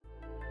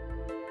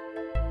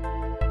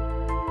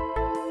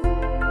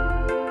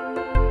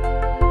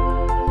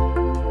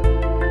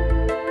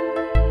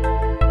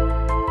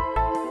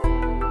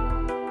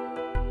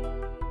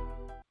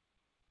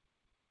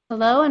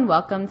Hello and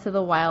welcome to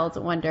the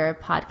Wild Wonder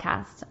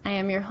podcast. I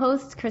am your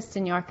host,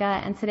 Kristen Yorka,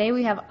 and today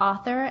we have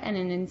author and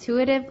an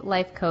intuitive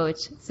life coach,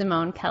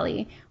 Simone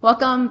Kelly.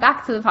 Welcome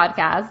back to the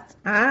podcast.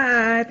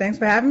 Hi, thanks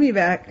for having me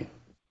back.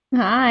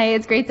 Hi,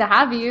 it's great to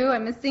have you.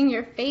 I'm missing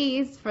your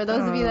face. For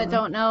those of you that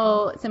don't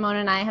know, Simone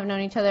and I have known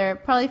each other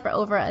probably for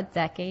over a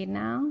decade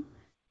now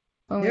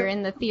when we were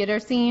in the theater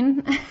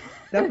scene.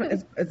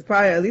 Definitely, it's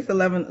probably at least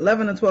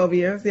 11 or 12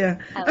 years, yeah.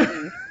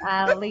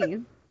 At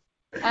least.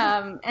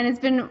 And it's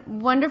been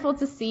wonderful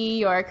to see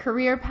your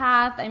career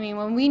path. I mean,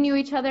 when we knew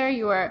each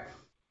other,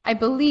 I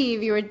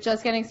believe you were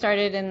just getting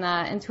started in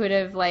the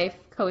intuitive life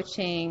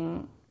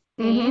coaching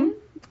scene.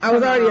 I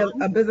was already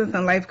a business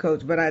and life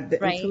coach, but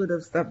the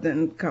intuitive stuff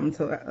didn't come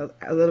till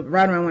a little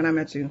right around when I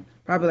met you.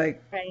 Probably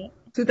like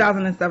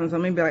 2007, so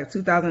maybe like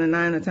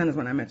 2009 or 10 is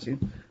when I met you.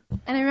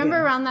 And I remember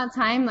around that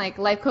time, like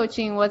life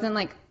coaching wasn't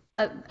like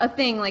a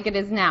thing like it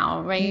is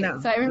now, right? No.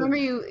 So I remember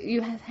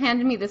you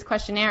handed me this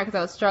questionnaire because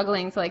I was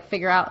struggling to like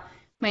figure out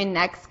my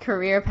next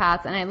career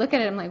path, and I look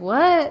at it, I'm like,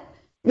 what?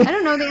 I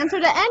don't know the answer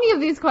to any of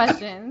these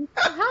questions.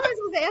 How am I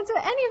supposed to answer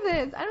any of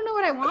this? I don't know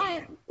what I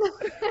want.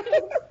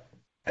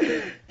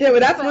 Yeah, but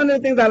that's one of the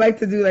things I like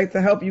to do, like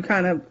to help you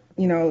kind of,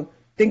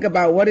 think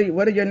about what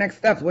are your next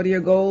steps, what are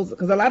your goals?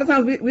 Because a lot of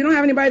times we don't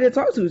have anybody to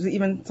talk to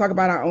even talk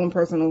about our own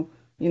personal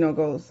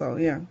goals. So,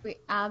 yeah. We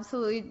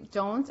absolutely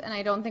don't. And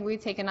I don't think we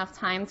take enough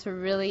time to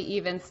really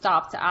even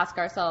stop to ask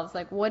ourselves,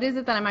 like, what is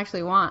it that I'm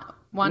actually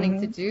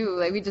wanting to do?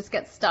 Like, we just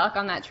get stuck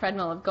on that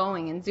treadmill of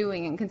going and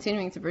doing and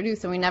continuing to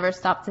produce. And we never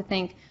stop to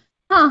think,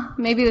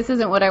 maybe this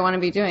isn't what I want to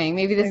be doing.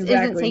 Maybe this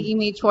isn't taking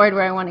me toward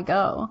where I want to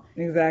go.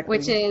 Exactly.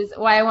 Which is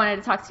why I wanted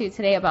to talk to you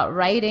today about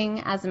writing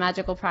as a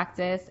magical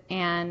practice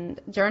and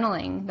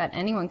journaling that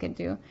anyone can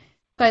do.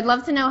 So I'd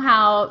love to know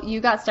how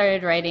you got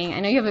started writing.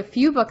 I know you have a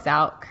few books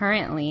out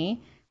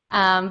currently.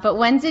 But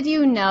when did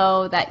you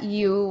know that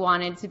you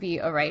wanted to be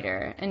a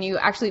writer and you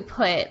actually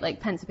put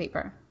like pen to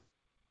paper?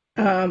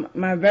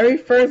 My very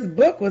first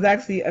book was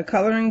actually a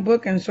coloring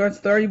book and short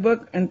story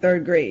book in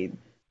third grade.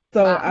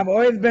 So I've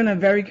always been a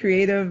very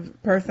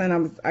creative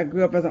person. I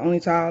grew up as an only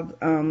child.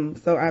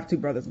 So I have two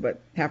brothers,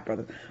 but half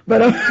brothers.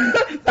 But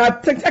so I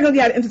technically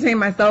had to entertain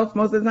myself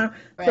most of the time.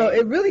 Right. So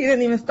it really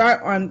didn't even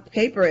start on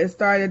paper. It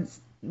started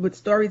with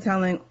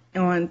storytelling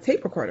on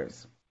tape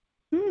recorders.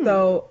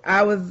 So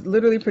I was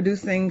literally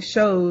producing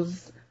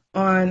shows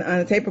on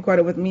a tape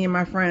recorder with me and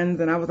my friends,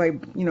 and I was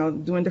like,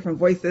 doing different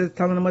voices,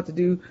 telling them what to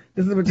do.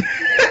 This is what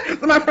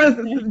so my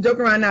friends joke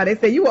around now. They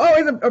say you were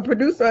always a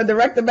producer, a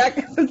director back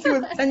since you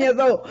was 10 years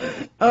old.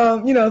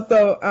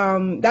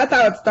 So that's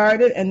how it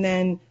started. And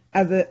then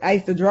I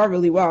used to draw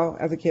really well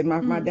as a kid.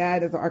 My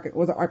dad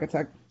was an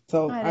architect,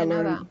 so I learned.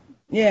 Know that.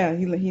 Yeah,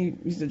 he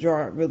used to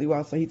draw really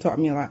well, so he taught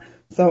me a lot.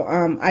 So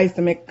I used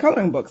to make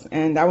coloring books,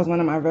 and that was one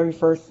of my very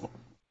first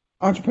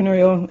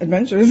entrepreneurial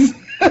adventures.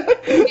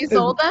 You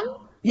sold them?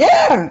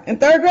 Yeah, in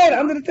third grade,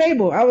 under the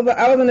table. I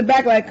was in the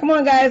back like, come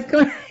on, guys,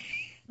 come on.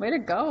 Way to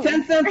go.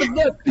 10 cents a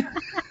book.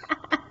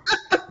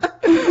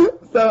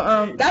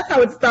 So that's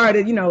how it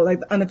started,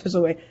 like the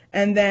unofficial way.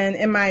 And then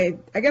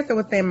I guess I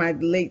would say my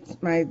mid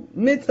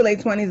to late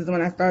 20s is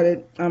when I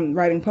started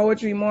writing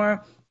poetry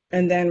more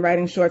and then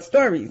writing short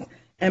stories.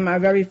 And my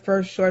very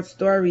first short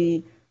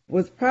story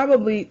was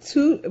probably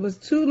too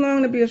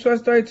long to be a short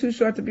story, too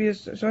short to be a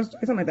short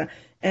story, something like that.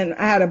 And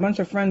I had a bunch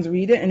of friends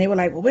read it, and they were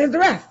like, well, where's the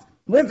rest?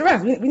 Where's the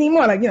rest? We need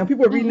more. Like, people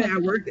were reading it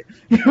at work,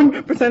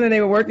 pretending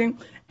they were working.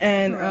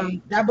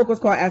 And that book was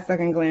called At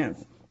Second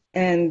Glance.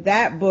 And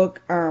that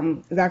book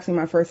is actually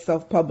my first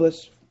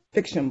self-published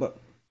fiction book.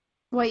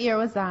 What year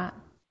was that?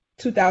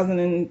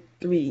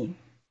 2003,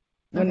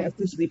 when it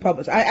officially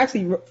published. I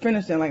actually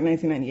finished it in like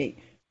 1998.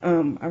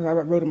 I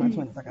wrote in my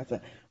 20s, like I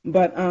said.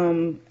 But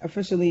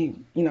officially,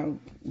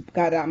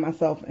 got it out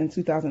myself in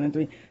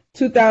 2003.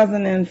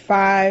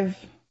 2005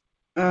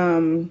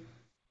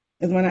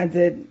 is when I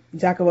did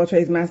Jack of All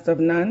Trades, Master of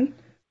None.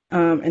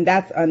 And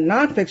that's a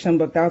nonfiction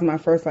book. That was my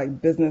first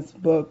like business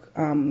book,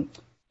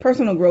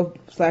 personal growth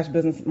 /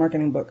 business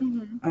marketing book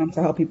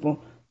to help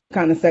people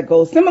kind of set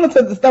goals. Similar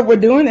to the stuff we're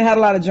doing. It had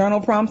a lot of journal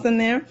prompts in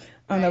there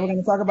that we're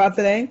going to talk about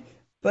today.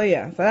 So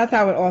yeah, so that's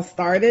how it all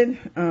started.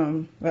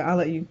 But I'll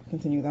let you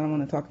continue. I don't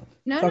want to talk.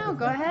 No,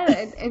 go ahead.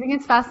 I think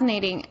it's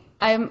fascinating.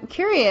 I'm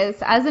curious,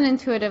 as an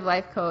intuitive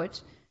life coach,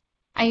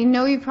 I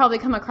know you've probably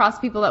come across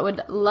people that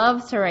would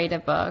love to write a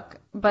book,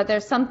 but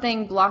there's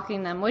something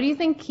blocking them. What do you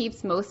think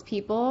keeps most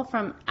people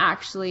from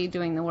actually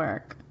doing the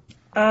work?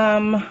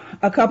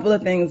 A couple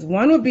of things.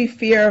 One would be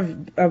fear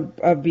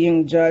of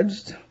being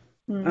judged.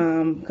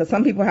 Because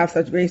some people have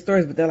such great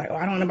stories, but they're like, oh, I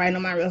don't want anybody to know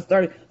my real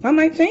story. So I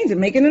might change it,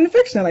 make it into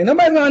fiction. Like,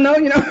 nobody's going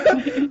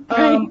to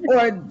know,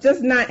 Or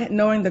just not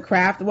knowing the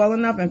craft well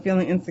enough and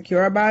feeling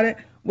insecure about it,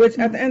 which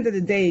at the end of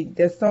the day,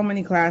 there's so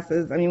many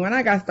classes. I mean, when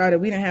I got started,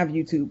 we didn't have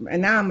YouTube. And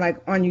now I'm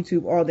like on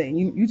YouTube all day.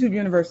 YouTube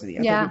University.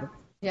 Yeah.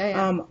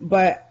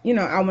 But,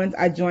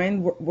 I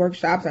joined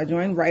workshops. I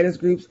joined writers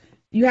groups.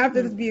 You have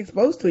to just be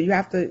exposed to it. You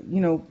have to,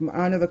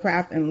 honor the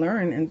craft and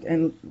learn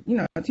and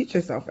teach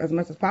yourself as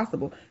much as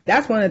possible.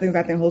 That's one of the things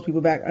I think holds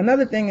people back.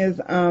 Another thing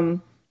is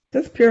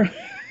just pure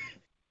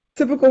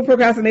typical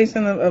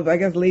procrastination of I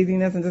guess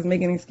laziness and just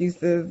making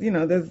excuses.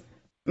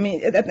 I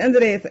mean, at the end of the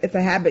day, it's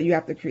a habit you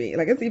have to create.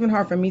 Like it's even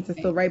hard for me to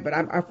still write, but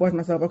I force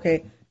myself.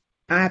 Okay,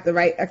 I have to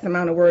write X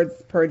amount of words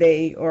per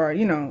day, or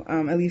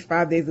at least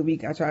 5 days a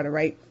week. I try to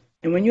write.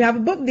 And when you have a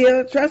book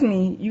deal, trust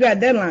me, you got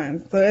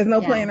deadlines, so there's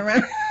no playing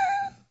around.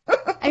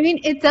 I mean,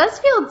 it does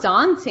feel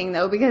daunting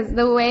though, because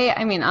the way,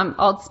 I mean,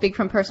 I'll speak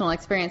from personal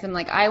experience. I'm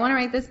like, I want to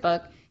write this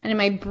book, and in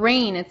my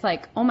brain, it's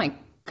like, oh my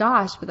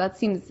gosh, but that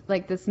seems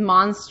like this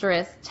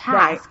monstrous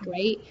task,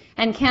 right?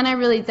 And can I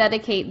really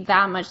dedicate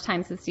that much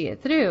time to see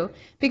it through?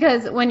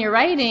 Because when you're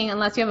writing,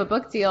 unless you have a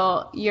book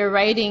deal, you're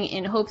writing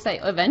in hopes that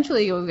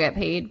eventually you'll get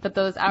paid, but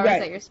those hours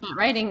that you're spent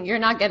writing, you're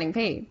not getting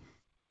paid.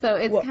 So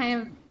it's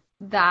kind of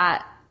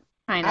that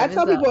kind of. I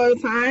tell people all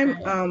the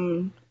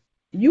time,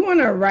 you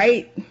want to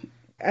write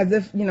as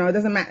if, it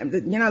doesn't matter.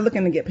 You're not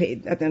looking to get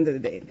paid at the end of the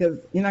day, because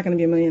you're not going to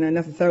be a millionaire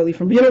necessarily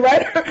from being a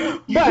writer.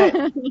 But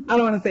I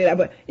don't want to say that.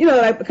 But,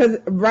 because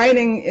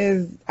writing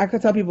is, I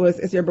could tell people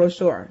it's your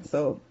brochure.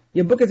 So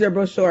your book is your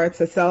brochure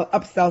to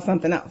upsell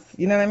something else.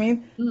 You know what I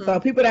mean? Mm-hmm. So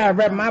people that have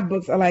read my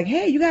books are like,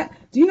 hey,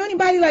 do you know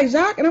anybody like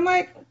Jacques? And I'm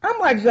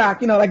like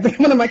Jacques, like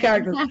one of my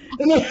characters.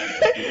 and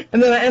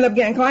then I end up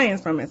getting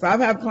clients from it. So I've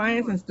had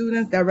clients and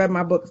students that read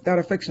my books that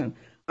are fiction.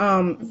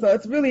 So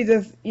it's really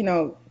just,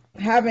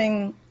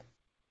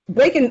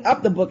 breaking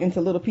up the book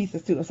into little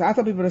pieces too. So I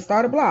tell people to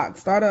start a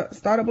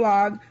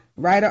blog,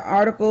 write an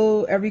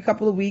article every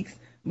couple of weeks.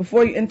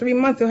 In 3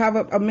 months, you'll have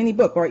a mini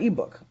book or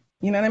ebook.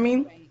 You know what I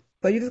mean? Right.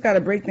 So you just got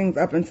to break things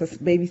up into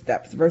baby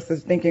steps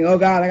versus thinking, oh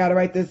God, I got to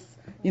write this,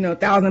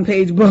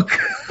 1,000-page book.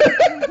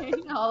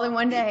 All in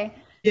one day.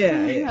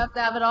 Yeah. You have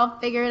to have it all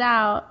figured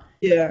out.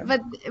 Yeah.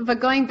 But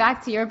going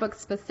back to your book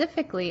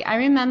specifically, I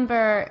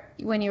remember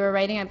when you were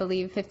writing, I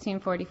believe,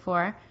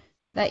 1544,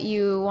 that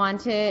you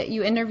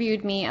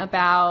interviewed me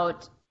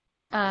about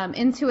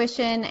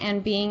intuition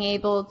and being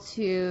able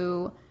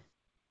to,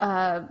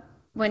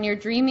 when you're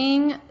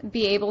dreaming,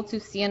 be able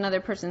to see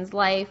another person's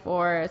life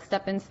or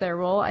step into their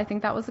role. I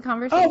think that was the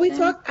conversation. Oh, we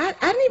talked. I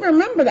didn't even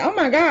remember that. Oh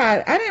my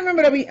God, I didn't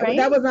remember that.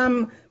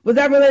 That was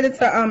that related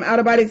to out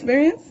of body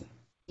experience?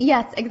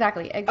 Yes,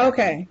 exactly.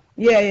 Okay.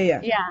 Yeah.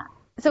 Yeah.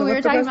 So we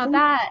were talking about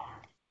that.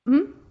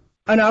 Hmm?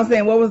 Oh no, I was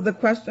saying, what was the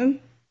question?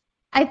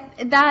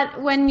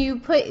 That when you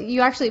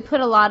actually put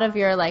a lot of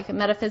your like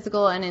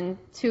metaphysical and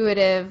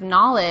intuitive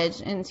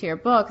knowledge into your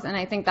books, and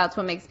I think that's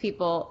what makes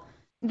people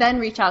then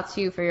reach out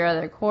to you for your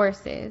other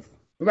courses.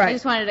 Right. I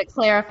just wanted to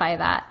clarify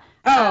that.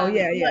 Oh,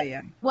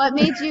 yeah. What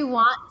made you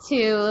want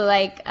to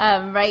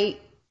write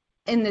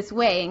in this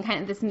way, in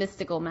kind of this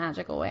mystical,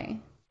 magical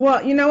way?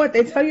 Well, you know what?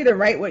 They tell you to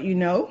write what you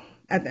know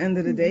at the end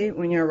of the day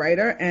when you're a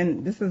writer,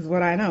 and this is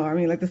what I know. I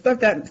mean, like the stuff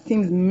that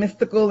seems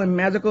mystical and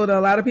magical to a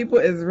lot of people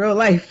is real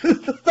life.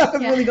 The stuff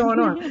is really going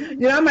on.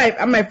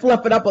 I might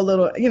fluff it up a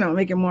little,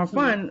 make it more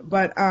fun,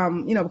 but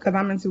because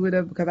I'm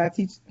intuitive, because I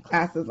teach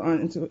classes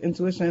on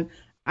intuition,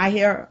 I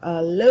hear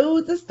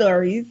loads of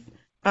stories.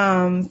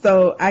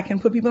 So I can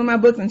put people in my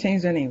books and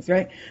change their names,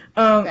 right?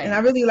 And I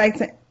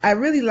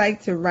really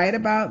like to write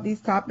about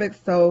these topics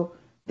so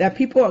that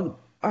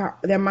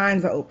their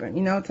minds are open,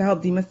 to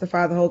help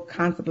demystify the whole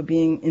concept of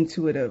being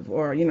intuitive,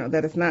 or,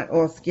 that it's not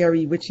all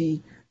scary,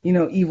 witchy,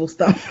 evil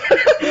stuff.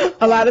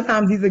 A lot of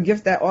times these are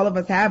gifts that all of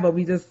us have, but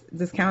we just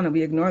discount them,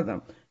 we ignore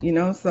them,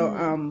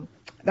 So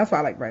that's why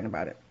I like writing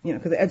about it,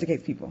 because it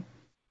educates people.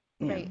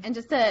 Yeah. Right. And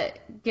just to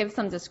give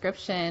some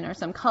description or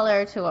some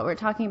color to what we're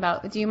talking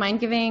about, do you mind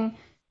giving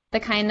the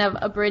kind of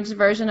abridged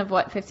version of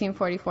what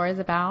 1544 is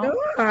about?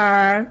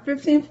 Sure.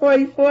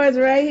 1544 is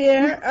right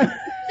here.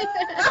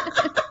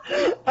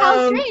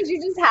 How strange.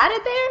 You just had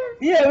it there?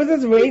 Yeah, it was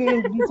just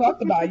waiting to be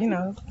talked about,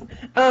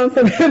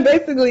 So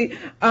basically,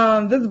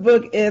 this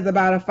book is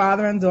about a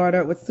father and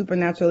daughter with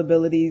supernatural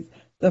abilities.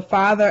 The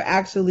father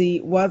actually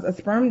was a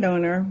sperm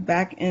donor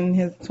back in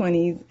his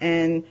 20s,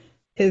 and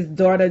his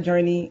daughter,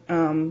 Journey,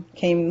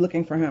 came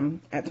looking for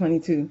him at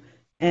 22.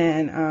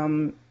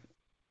 And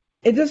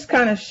it just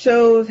kind of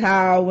shows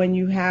how when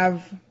you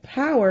have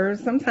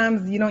powers,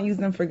 sometimes you don't use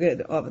them for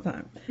good all the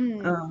time.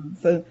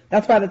 So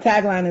that's why the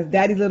tagline is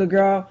 "Daddy's little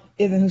girl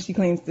isn't who she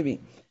claims to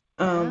be."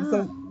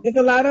 So there's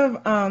a lot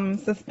of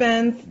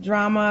suspense,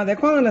 drama. They're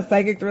calling it a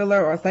psychic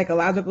thriller or a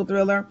psychological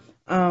thriller.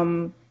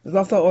 There's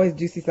also always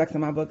juicy sex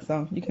in my book,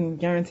 so you can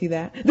guarantee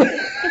that.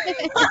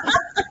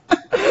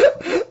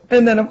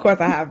 And then, of course,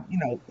 I have,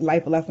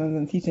 life lessons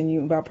and teaching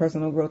you about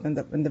personal growth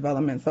and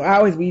development. So I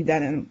always weave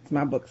that into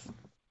my books.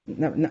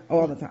 Not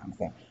all the time.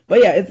 So,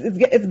 but yeah,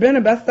 it's been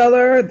a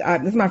bestseller.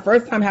 This is my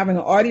first time having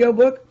an audio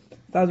book,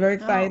 so I was very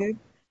excited.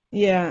 Oh.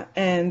 Yeah,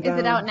 and is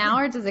it out now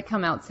or does it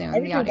come out soon?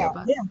 The audio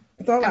book. Yeah,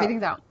 it's all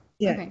Everything's out.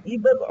 Yeah, okay.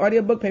 Ebook,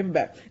 audiobook,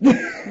 paperback.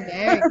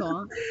 Very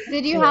cool.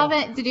 Did you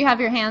have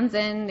your hands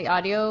in the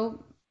audio?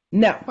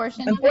 No.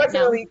 Portion.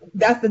 Unfortunately,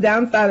 that's the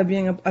downside of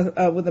being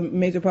with a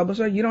major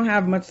publisher. You don't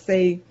have much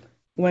say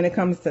when it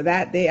comes to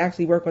that. They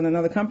actually work with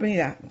another company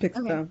that picks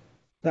the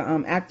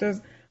actors.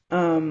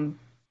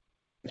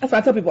 That's why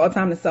I tell people all the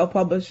time to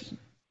self-publish,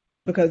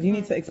 because you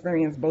need to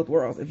experience both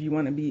worlds if you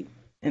want to be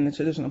in the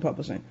traditional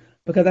publishing.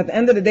 Because at the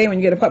end of the day, when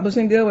you get a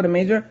publishing deal with a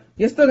major,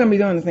 you're still going to be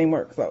doing the same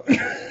work. So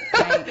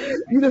Right.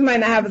 you just might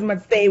not have as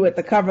much say with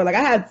the cover. Like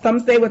I had some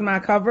say with my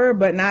cover,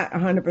 but not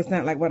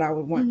 100% like what I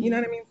would want. You know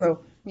what I mean? So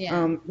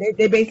Yeah.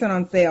 they base it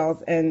on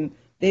sales, and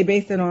they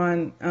base it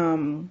on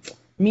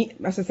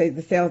I should say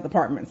the sales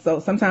department. So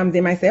sometimes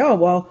they might say, oh,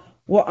 well,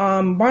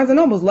 Barnes and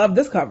Nobles love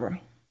this cover.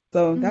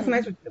 So that's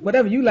nice.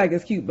 Whatever you like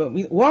is cute, but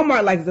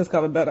Walmart likes this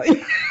cover better.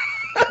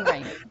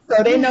 Right.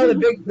 So they know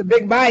the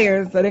big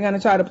buyers, so they're gonna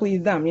try to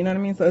please them. You know what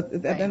I mean? So it's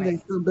at the end of the day,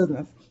 it's still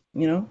business.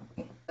 You know?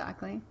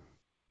 Exactly.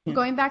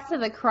 Going back to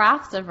the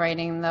craft of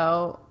writing,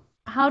 though,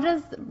 how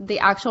does the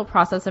actual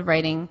process of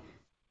writing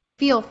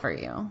feel for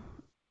you?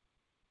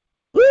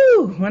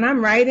 Woo! When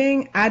I'm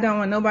writing, I don't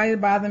want nobody to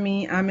bother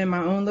me. I'm in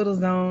my own little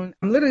zone.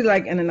 I'm literally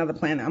like in another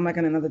planet. I'm like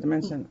in another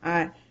dimension.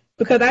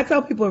 Because I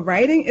tell people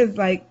writing is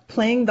like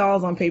playing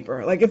dolls on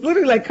paper. Like it's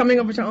literally like coming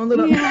up with your own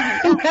little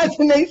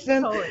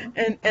imagination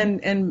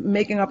and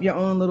making up your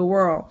own little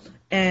world.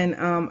 And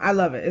I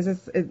love it. It's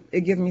just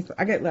it gives me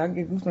I get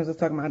goosebumps just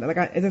talking about it.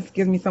 Like it just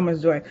gives me so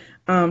much joy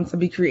to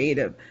be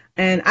creative.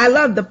 And I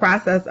love the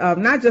process of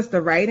not just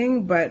the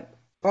writing but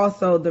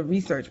also the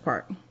research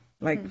part.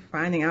 Like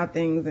finding out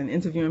things and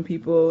interviewing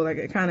people. Like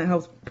it kind of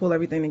helps pull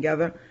everything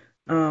together.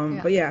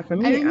 But yeah, for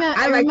me,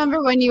 I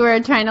remember when you were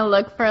trying to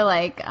look for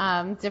like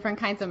different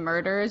kinds of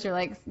murders. You're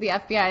like, the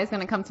FBI is going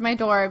to come to my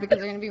door because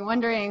they're going to be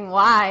wondering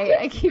why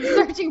I keep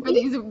searching for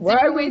these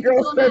different ways to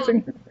kill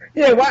them.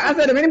 Yeah, why I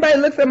said if anybody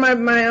looks at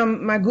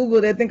my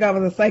Google, they think I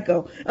was a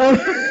psycho. I'm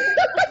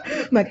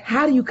like,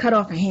 how do you cut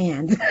off a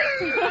hand?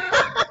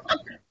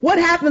 What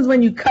happens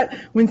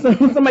when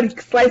somebody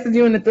slices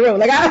you in the throat?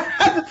 Like I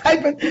have to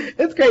type in.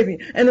 It's crazy.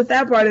 And the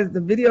sad part is the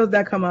videos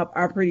that come up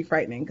are pretty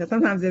frightening because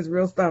sometimes there's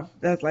real stuff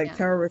that's like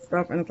terrorist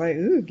stuff, and it's like,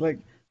 ooh, like.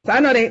 So I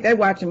know they're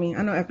watching me.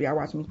 I know FBI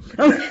watching me.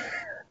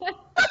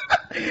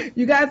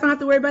 You guys don't have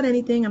to worry about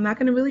anything. I'm not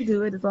gonna really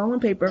do it. It's all on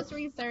paper. Just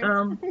research.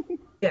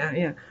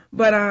 Yeah.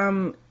 But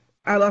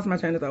I lost my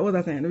train of thought. What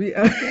was I saying?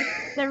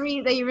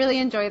 That you really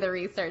enjoy the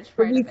research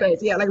part. The research,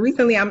 yeah. Like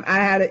recently, I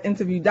had to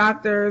interview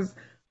doctors.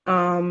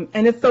 And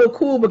it's so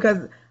cool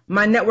because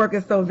my network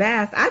is so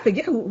vast. I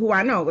forget who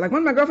I know. Like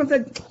one of my girlfriends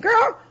said,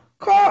 "Girl,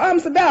 call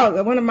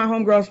Sabelle." One of my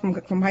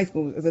homegirls from high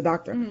school is a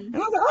doctor, and I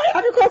was like, "Oh yeah,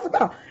 I can call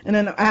Sabelle." And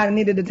then I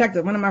need a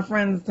detective. One of my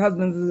friends'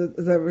 husbands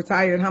is a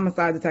retired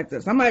homicide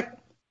detective. So I'm like,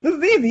 "This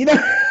is easy," you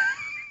know.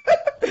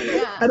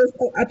 Yeah.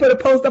 I put a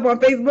post up on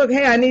Facebook.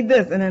 Hey, I need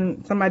this, and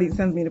then somebody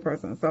sends me the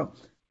person. So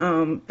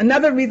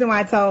another reason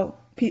why I tell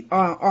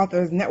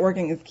authors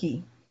networking is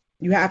key.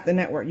 You have to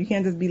network. You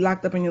can't just be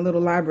locked up in your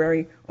little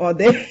library all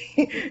day.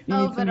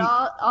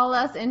 All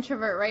us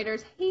introvert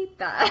writers hate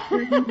that.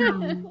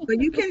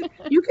 But you can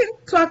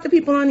talk to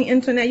people on the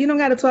internet. You don't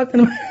got to talk to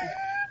them.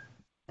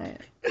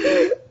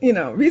 You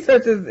know,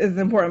 research is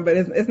important, but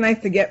it's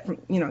nice to get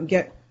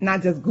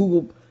not just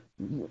Google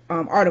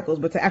articles,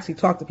 but to actually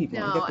talk to people.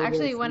 No,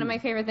 actually, one of my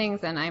favorite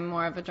things, and I'm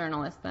more of a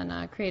journalist than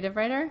a creative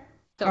writer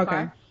so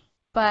far.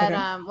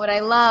 But what I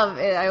love,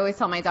 I always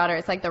tell my daughter,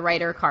 it's like the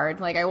writer card.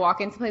 Like I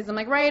walk into places, I'm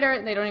like,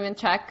 writer, they don't even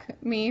check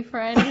me for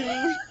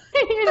anything,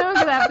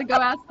 because I have to go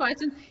ask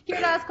questions. Here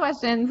to ask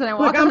questions, and I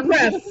walk I'm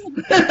press.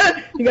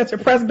 You got your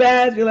press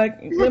badge. You're like,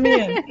 let me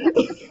in.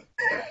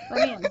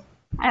 Let me in.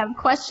 I have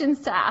questions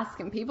to ask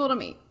and people to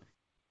meet.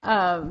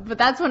 But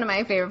that's one of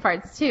my favorite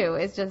parts too.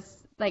 Is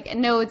just like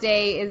no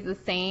day is the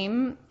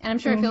same, and I'm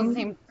sure it feels the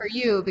same for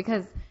you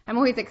because I'm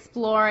always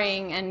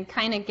exploring and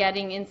kind of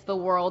getting into the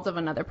world of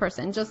another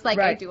person, just like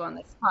I do on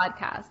this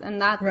podcast,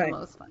 and that's the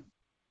most fun.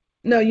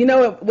 No, you know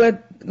what?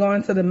 We're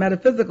going to the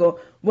metaphysical.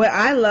 What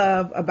I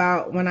love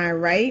about when I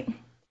write,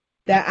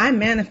 that I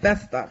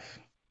manifest stuff.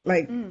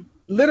 Like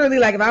literally,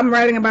 like if I'm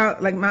writing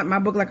about like my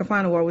book, Like a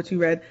Final War, which you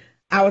read,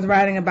 I was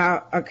writing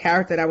about a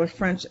character that was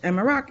French and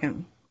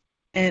Moroccan.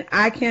 And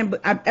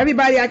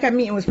everybody I kept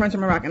meeting was French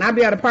and Moroccan. I'd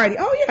be at a party.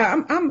 Oh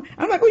yeah, I'm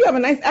like, oh, you have a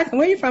nice accent.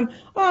 Where are you from?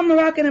 Oh, I'm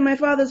Moroccan and my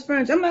father's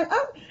French. I'm like,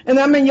 oh, and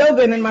I'm in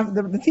yoga and then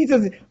the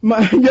teacher's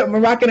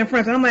Moroccan and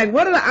French. And I'm like,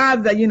 what are the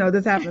odds that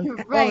this happens all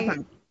the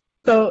time?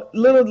 So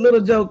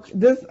little joke.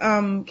 This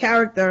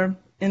character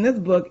in this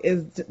book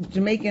is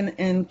Jamaican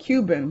and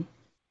Cuban,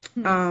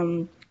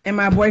 and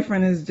my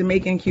boyfriend is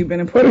Jamaican, Cuban,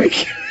 and Puerto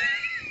Rican.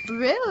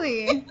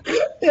 Really?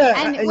 Yeah.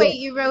 And wait,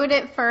 you wrote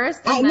it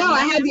first? I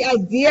had the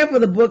idea for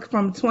the book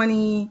from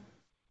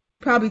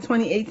probably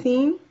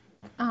 2018,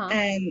 but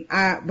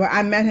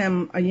I met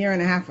him a year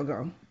and a half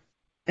ago,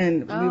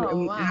 and and I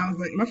was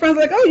like, my friends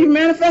were like, oh, you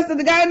manifested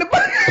the guy in the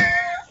book.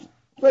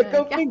 Like,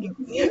 go figure.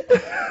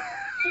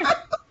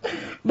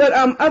 But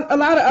a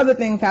lot of other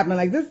things happen.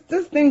 Like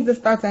this things that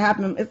start to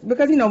happen. It's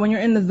because when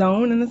you're in the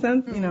zone, in a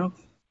sense,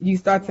 you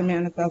start to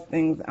manifest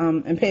things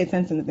and pay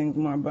attention to things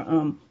more. But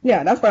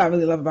yeah, that's what I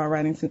really love about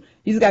writing too.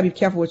 You just gotta be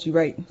careful what you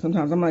write.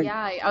 Sometimes I'm like,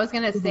 yeah, I was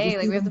gonna say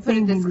like we have to put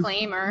a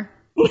disclaimer.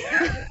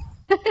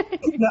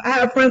 I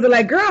have friends that are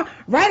like, girl,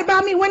 write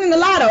about me winning the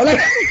lotto. Like,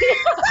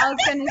 I was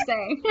gonna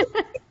say,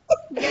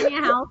 give me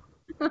a house.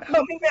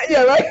 Help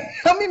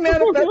me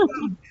manifest.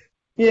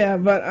 Yeah,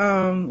 but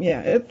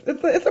yeah,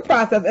 it's a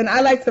process, and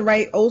I like to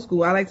write old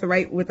school. I like to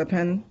write with a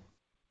pen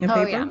and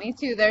Oh yeah, paper. me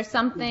too. There's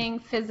something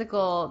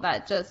physical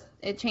that just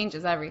it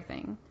changes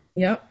everything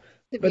Yep.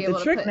 to be But able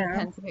to put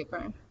pen to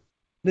paper.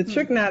 the Hmm.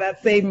 trick now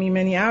that saved me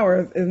many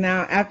hours is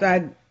now after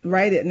I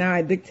write it, now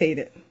I dictate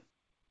it.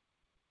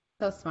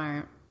 So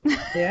smart.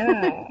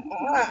 Yeah.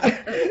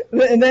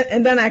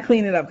 And then I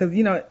clean it up because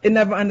it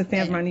never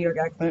understands Yeah. my New York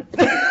accent.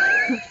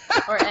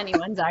 Or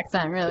anyone's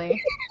accent,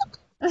 really.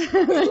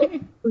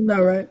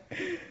 No, right?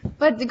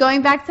 But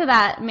going back to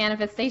that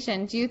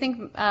manifestation, do you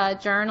think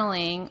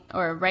journaling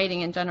or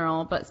writing in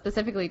general, but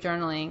specifically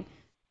journaling,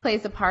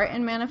 plays a part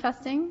in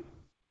manifesting?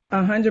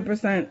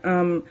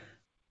 100%.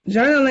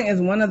 Journaling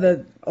is one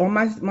of all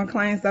my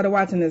clients that are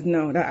watching this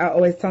know that I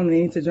always tell them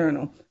they need to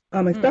journal.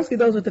 Mm. Especially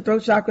those with the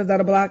throat chakras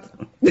that are blocked.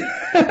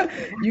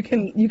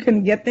 You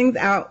can get things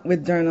out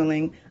with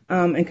journaling,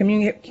 and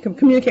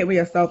communicate with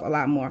yourself a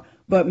lot more.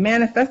 But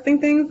manifesting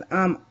things,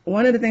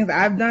 one of the things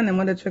I've done and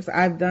one of the tricks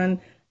I've done,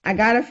 I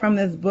got it from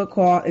this book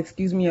called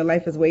Excuse Me, Your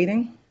Life is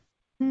Waiting.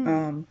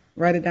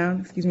 Write it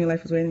down. Excuse Me, Your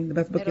Life is Waiting. The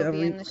best book you'll It'll ever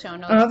be in read. the show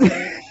notes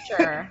for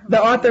sure.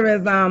 The author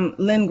is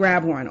Lynn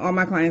Grabhorn. All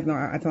my clients know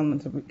I tell them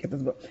to get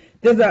this book.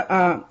 There's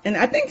and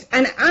I think,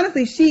 and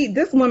honestly,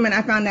 this woman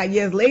I found out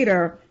years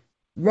later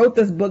wrote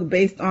this book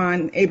based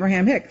on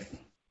Abraham Hicks.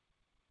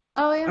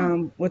 Oh yeah.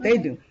 What they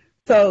do.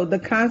 So the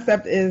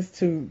concept is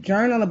to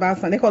journal about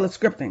something. They call it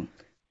scripting.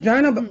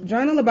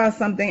 Journal about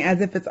something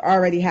as if it's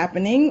already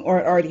happening or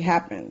it already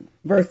happened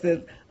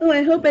versus, oh,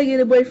 I hope I get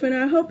a boyfriend.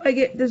 Or I hope I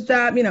get this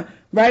job.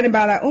 Writing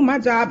about like, oh, my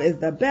job is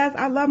the best.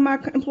 I love my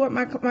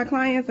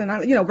clients,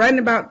 and writing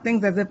about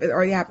things as if it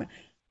already happened.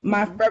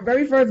 My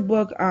very first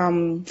book,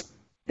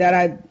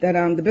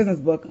 the business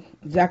book,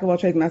 Jack of all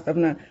trades, master of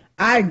none.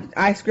 I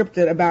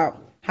scripted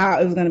about how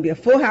it was going to be a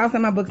full house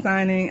at my book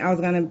signing. I was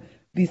going to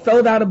be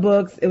sold out of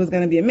books. It was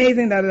going to be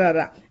amazing, and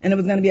it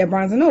was going to be at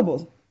Barnes and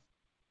Nobles.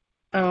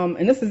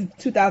 And this is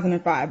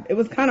 2005. It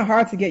was kind of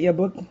hard to get your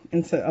book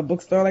into a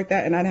bookstore like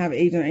that, and I didn't have an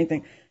agent or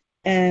anything.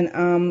 And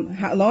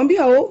lo and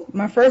behold,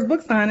 my first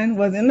book signing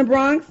was in the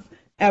Bronx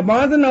at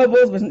Barnes and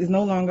Nobles, which is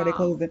no longer, they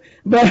closed it.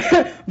 But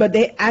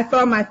I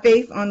saw my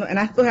face and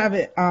I still have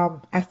it.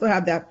 I still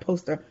have that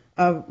poster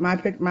of my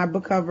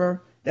book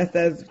cover that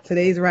says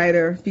today's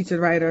writer, featured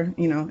writer,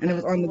 and it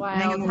was on the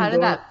Wild. How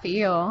did that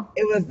feel?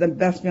 It was the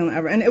best feeling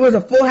ever, and it was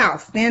a full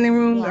house, standing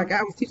room. Yeah. Like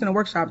I was teaching a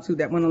workshop too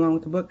that went along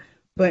with the book.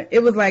 But it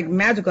was like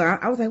magical.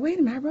 I was like, wait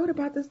a minute, I wrote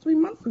about this 3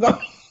 months ago.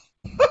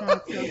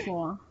 That's so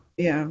cool.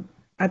 Yeah.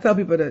 I tell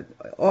people to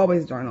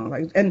always journal,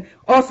 and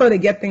also to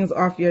get things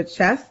off your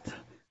chest.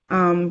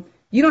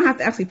 You don't have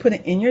to actually put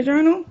it in your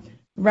journal.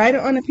 Write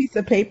it on a piece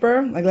of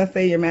paper. Like, let's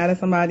say you're mad at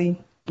somebody,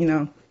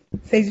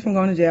 saves you from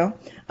going to jail.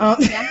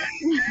 Yeah.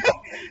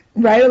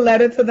 Write a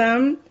letter to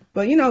them,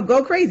 but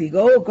go crazy,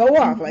 go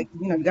off. Like,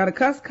 you gotta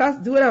cuss,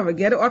 do whatever,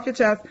 get it off your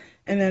chest,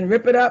 and then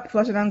rip it up,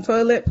 flush it down the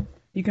toilet.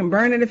 You can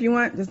burn it if you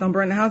want, just don't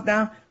burn the house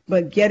down,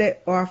 but get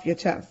it off your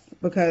chest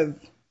because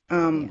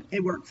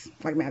it works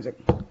like magic.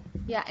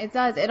 Yeah, it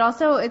does.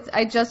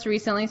 I just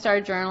recently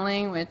started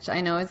journaling, which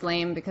I know is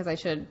lame because I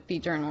should be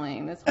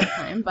journaling this whole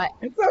time, but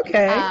it's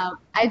okay.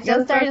 I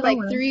just started like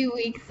 3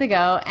 weeks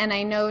ago, and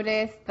I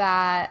noticed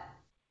that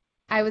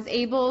I was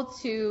able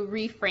to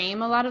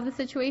reframe a lot of the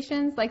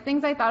situations, like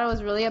things I thought I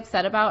was really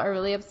upset about or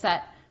really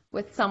upset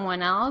with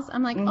someone else.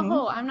 I'm like,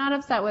 oh, I'm not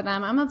upset with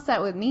them. I'm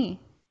upset with me.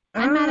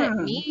 I'm mad at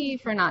me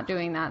for not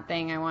doing that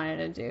thing I wanted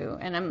to do,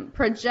 and I'm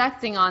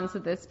projecting onto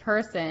this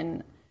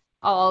person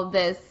all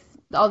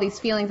these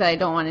feelings that I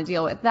don't want to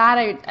deal with. That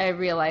I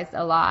realized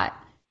a lot.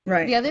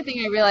 Right. The other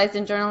thing I realized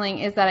in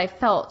journaling is that I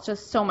felt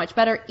just so much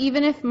better,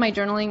 even if my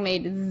journaling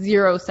made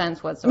 0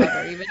 sense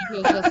whatsoever. Even if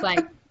it was just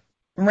like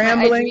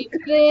rambling. I dreamed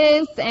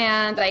this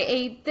and I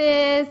ate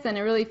this and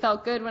it really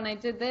felt good when I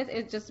did this.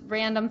 It's just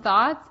random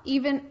thoughts.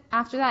 Even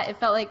after that, it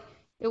felt like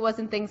it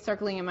wasn't things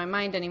circling in my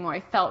mind anymore. I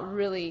felt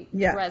really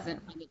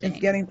present for the day. It's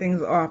getting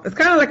things off. It's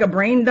kind of like a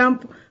brain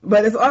dump,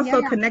 but it's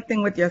also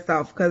connecting with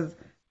yourself, because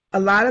a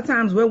lot of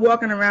times we're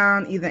walking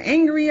around either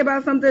angry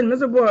about something,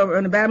 miserable, or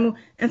in a bad mood,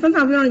 and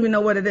sometimes we don't even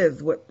know what it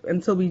is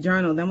until we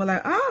journal. Then we're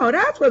like, oh,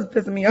 that's what's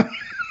pissing me off.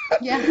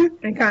 Yeah.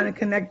 And kind of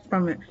connect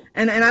from it.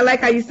 And I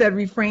like how you said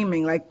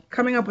reframing, like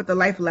coming up with a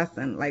life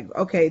lesson. Like,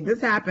 okay, this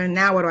happened.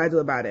 Now what do I do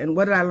about it? And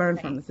what did I learn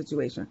from the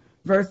situation?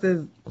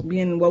 Versus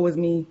being woe was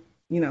me,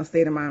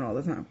 state of mind all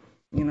the time.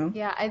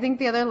 Yeah, I think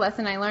the other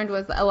lesson I learned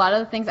was a lot of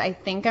the things I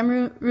think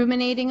I'm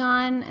ruminating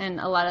on and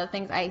a lot of the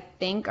things I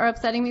think are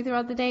upsetting me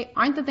throughout the day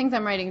aren't the things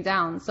I'm writing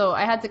down. So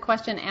I had to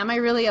question, am I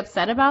really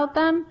upset about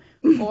them?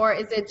 Or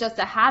is it just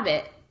a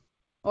habit?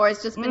 Or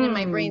it's just been in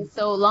my brain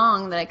so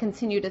long that I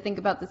continue to think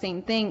about the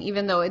same thing,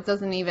 even though it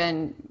doesn't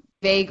even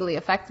vaguely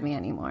affect me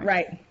anymore.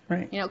 Right.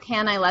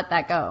 Can I let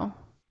that go?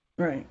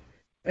 Right.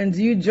 And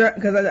do you journal?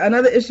 Because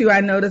another issue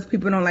I notice,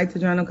 people don't like to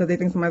journal because they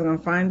think somebody's going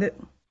to find it.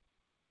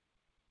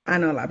 I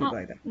know a lot of people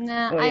like that.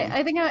 Nah,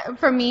 I think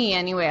for me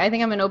anyway, I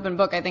think I'm an open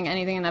book. I think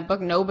anything in that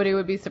book, nobody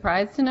would be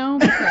surprised to know.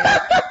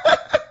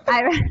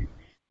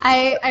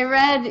 I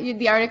read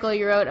the article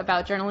you wrote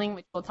about journaling,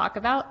 which we'll talk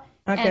about,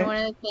 And Okay. one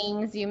of the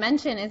things you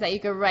mentioned is that you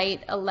could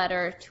write a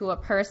letter to a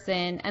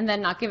person and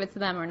then not give it to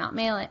them or not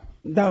mail it.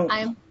 Don't.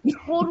 I'm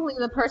totally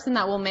the person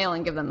that will mail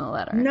and give them the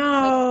letter. Like,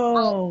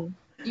 No.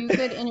 you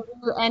could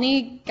interview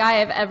any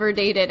guy I've ever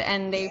dated,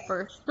 and they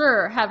for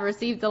sure have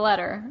received a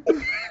letter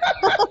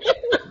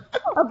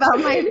about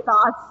my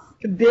thoughts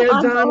Dear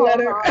on the John whole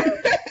letter.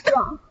 matter.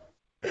 Yeah,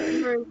 for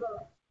sure.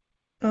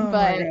 Oh my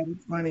But God,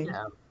 it's funny.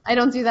 I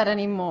don't do that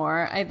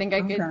anymore. I think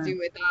I could Okay. do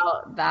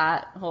without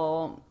that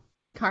whole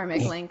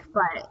karmic link.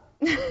 But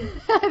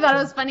I thought it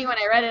was funny when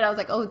I read it. I was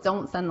like, oh,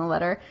 don't send the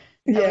letter.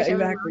 I Yeah, wish I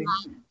would have exactly.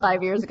 known that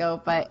 5 years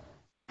ago, but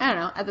I don't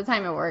know. At the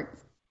time, it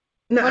worked.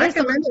 No, What I are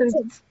can some other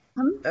mention. tips?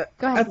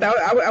 Go I ahead. thought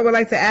I would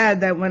like to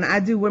add that when I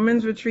do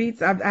women's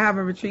retreats, I have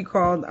a retreat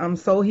called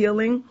Soul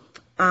Healing.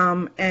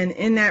 And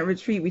in that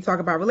retreat, we talk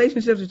about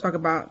relationships, we talk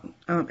about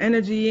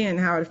energy and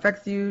how it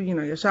affects you, you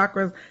know, your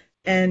chakras.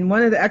 And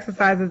one of the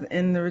exercises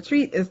in the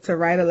retreat is to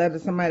write a letter to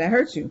somebody that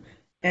hurt you.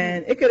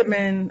 And it could have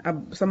been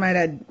somebody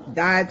that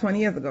died 20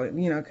 years ago.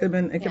 You know, it could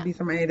Yeah. be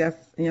somebody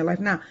that's in your life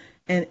now.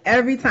 And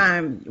every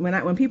time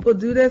when people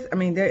do this, I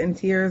mean, they're in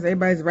tears.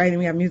 Everybody's writing.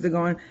 We have music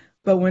going.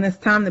 But when it's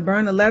time to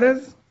burn the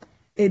letters,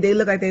 they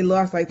look like they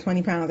lost like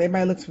 20 pounds.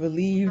 Everybody looks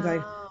relieved,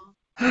 like,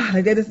 Oh.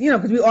 like they just, you know,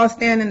 because we all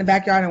stand in the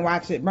backyard and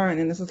watch it burn.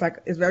 And it's just like,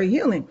 it's very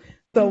healing.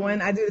 So Hmm.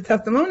 when I do the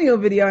testimonial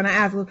video and I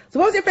ask, well, so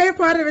what was your favorite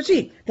part of the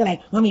retreat? They're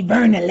like, when we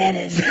burn the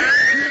letters.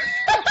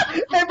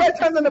 Everybody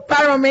turns into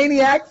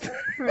pyromaniacs.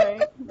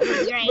 Right. But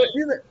these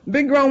are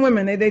big grown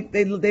women.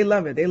 They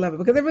love it. They love it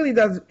because it really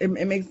does.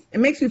 It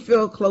makes you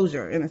feel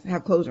closure and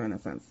have closure in a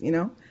sense, you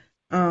know.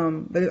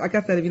 But like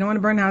I said, if you don't want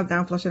to burn the house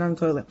down, flush it on the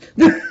toilet.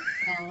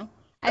 Yeah.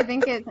 I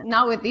think it's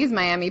not with these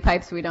Miami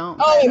pipes we don't,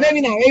 Oh, but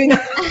maybe not. Maybe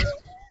not.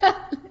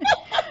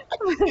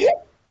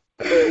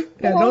 but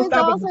Yeah, I don't was stop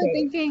at the also toilet.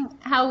 thinking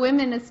how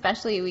women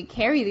especially we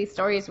carry these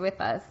stories with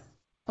us.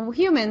 Well,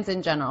 humans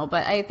in general,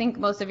 but I think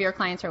most of your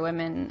clients are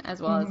women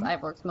as well as Hmm.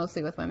 I've worked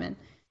mostly with women.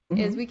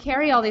 Is Hmm. we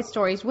carry all these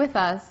stories with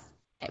us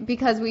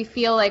because we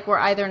feel like we're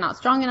either not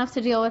strong enough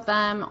to deal with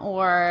them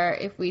or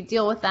if we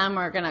deal with them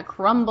we're going to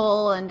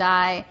crumble and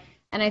die.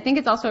 And I think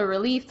it's also a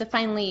relief to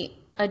finally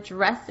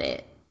address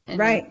it and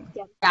Right.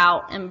 get it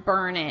out and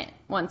burn it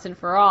once and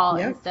for all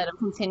Yep. instead of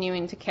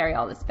continuing to carry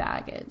all this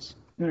baggage.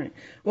 Right.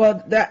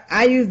 Well,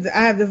 I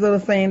have this little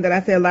saying that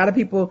I say a lot of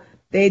people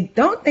they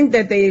don't think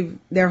that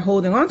they're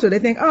holding on to it. They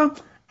think, oh,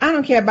 I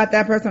don't care about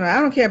that person or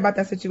I don't care about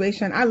that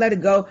situation. I let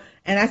it go.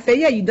 And I say,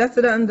 yeah, you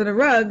dusted it under the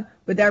rug,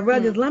 but that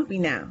rug is lumpy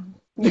now.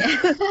 Yeah.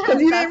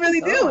 Because you didn't That's a really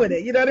good deal with one.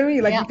 it. You know what I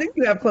mean? Like Yeah. you think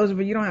you have closure,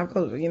 but you don't have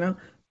closure, you know?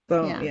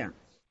 So, Yeah. yeah.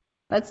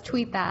 Let's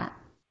tweet that.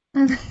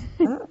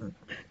 Oh,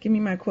 give me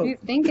my quote. You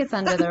think it's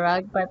under the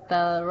rug, but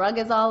the rug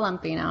is all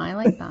lumpy now. I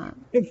like that.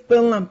 It's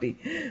still lumpy.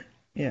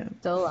 Yeah.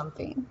 Still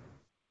lumpy.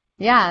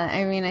 Yeah,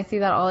 I mean, I see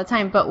that all the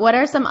time. But what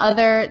are some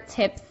other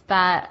tips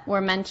that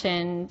were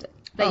mentioned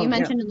that Oh, you yeah.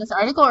 mentioned in this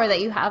article or that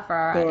you have for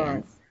our Sure.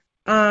 audience?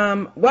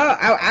 Well,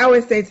 I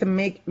always say to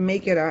make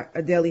it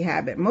a daily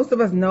habit. Most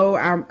of us know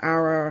our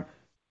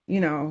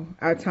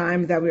our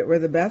times that we're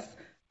the best.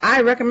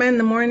 I recommend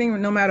the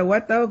morning, no matter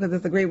what, though, because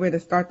it's a great way to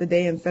start the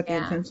day and set the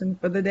Yeah. intention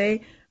for the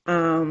day.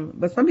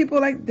 But some people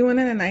like doing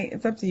it at night.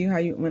 It's up to you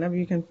whenever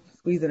you can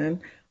squeeze it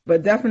in.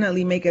 But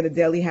definitely make it a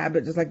daily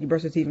habit, just like you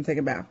brush your teeth and take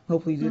a bath.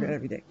 Hopefully, you do that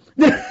every day.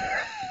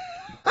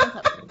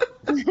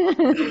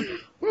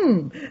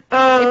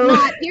 If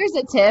not, here's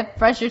a tip.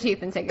 Brush your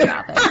teeth and take a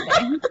bath every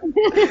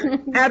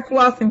day. Add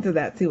flossing to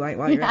that too,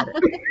 while you're at it.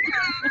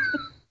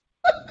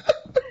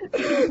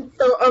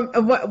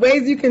 So, what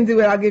ways you can do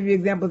it? I'll give you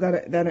examples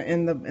that are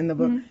in the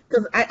book.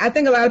 Because I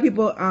think a lot of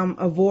people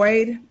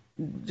avoid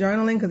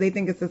journaling because they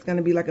think it's just going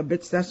to be like a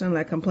bitch session,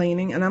 like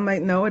complaining. And I'm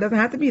like, no, it doesn't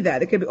have to be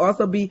that. It could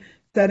also be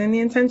setting the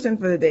intention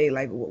for the day.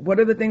 Like, what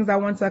are the things I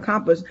want to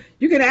accomplish?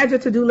 You can add your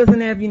to-do list in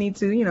there if you need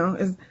to. You know,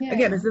 it's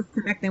just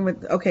connecting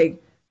with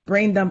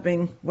brain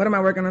dumping. What am I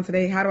working on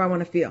today? How do I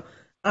want to feel?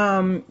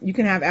 You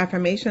can have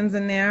affirmations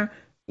in there.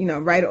 You know,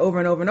 write it over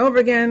and over and over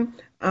again.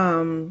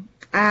 I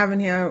have in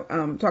here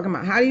talking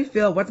about how do you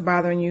feel, what's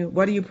bothering you,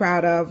 what are you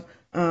proud of,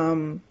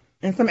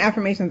 and some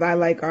affirmations I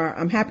like are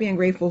I'm happy and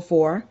grateful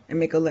for, and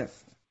make a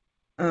list.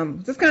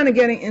 Just kind of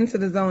getting into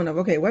the zone of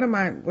okay,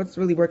 what's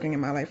really working in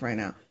my life right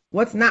now,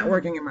 what's not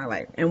working in my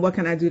life, and what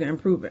can I do to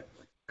improve it?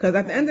 Because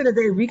at the end of the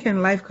day, we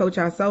can life coach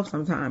ourselves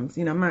sometimes.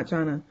 You know, I'm not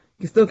trying to.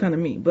 You're still kind of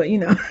me, but you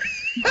know.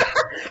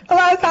 A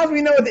lot of times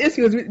we know what the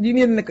issue is. You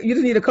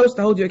just need a coach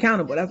to hold you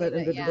accountable. That's at the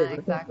end of the Yeah, day.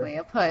 exactly.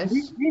 A push.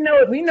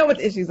 We know what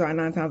the issues are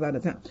 9 times out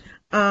of 10.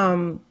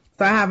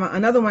 So I have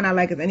another one I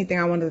like is anything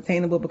I want is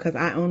attainable because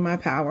I own my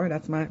power.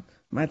 That's my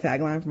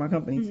tagline for my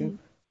company too.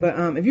 But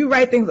if you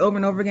write things over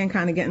and over again,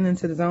 kind of getting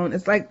into the zone,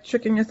 it's like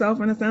tricking yourself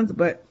in a sense,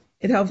 but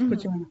it helps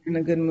put you in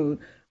a good mood.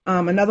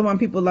 Another one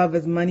people love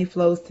is money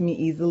flows to me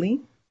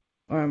easily.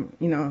 Or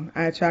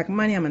I attract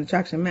money. I'm an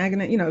attraction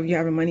magnet. You know, if you're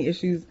having money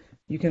issues,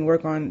 you can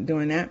work on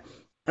doing that.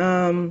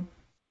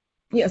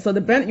 Yeah. So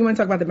you want to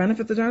talk about the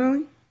benefits of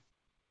journaling?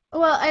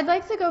 Well, I'd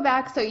like to go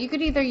back. So you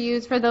could either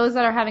use for those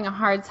that are having a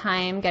hard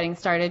time getting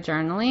started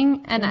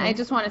journaling. And I Hmm.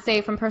 just want to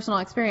say from personal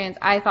experience,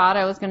 I thought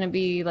I was going to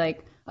be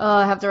like, oh,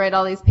 I have to write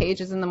all these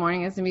pages in the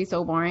morning. It's going to be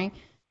so boring.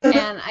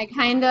 And I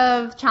kind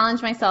of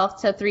challenged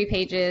myself to 3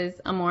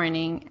 pages a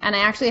morning. And I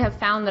actually have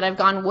found that I've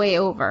gone way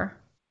over.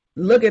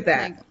 Look at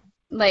Like that.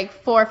 like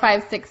 4,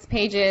 5, 6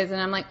 pages,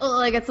 and I'm like, oh,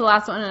 like it's the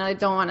last one, and I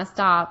don't want to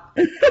stop.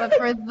 But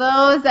for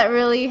those that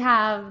really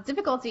have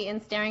difficulty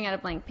in staring at a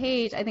blank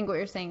page, I think what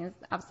you're saying is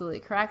absolutely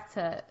correct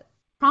to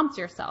prompt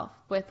yourself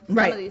with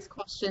some of Right. these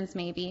questions,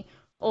 maybe,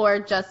 or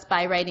just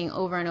by writing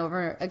over and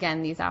over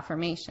again these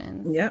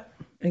affirmations. Yep.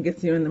 It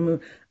gets you in the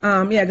mood.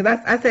 Yeah, because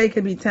I say it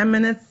could be 10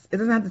 minutes. It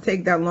doesn't have to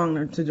take that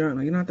long to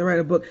journal. You don't have to write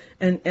a book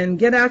and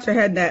get out your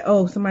head that,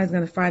 oh, somebody's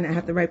going to find it. I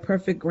have to write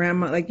perfect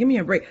grammar. Like, give me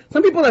a break.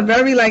 Some people are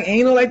very like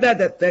anal like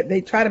that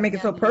they try to make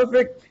it Yeah. so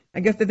perfect. I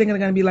guess they think they're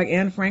going to be like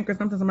Anne Frank or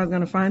something. Somebody's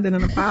going to find it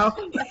in a file.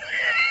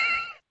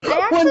 I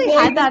One actually day,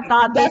 had that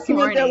thought this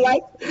document their morning.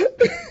 life.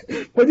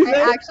 What'd you I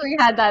say? actually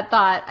had that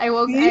thought.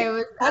 See? I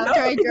was, I know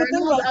after some I people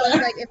think journaled, like I was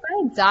that. like, if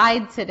I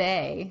died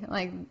today,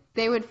 like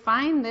they would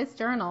find this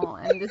journal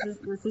and this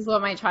is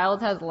what my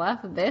child has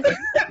left.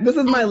 This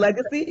is my And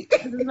legacy.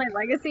 this is my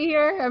legacy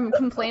here. I'm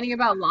complaining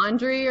about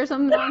laundry or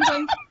some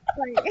nonsense.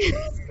 Like,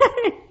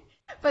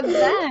 but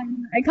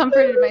then I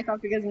comforted myself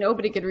because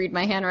nobody could read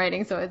my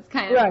handwriting, so it's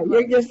kind Right, of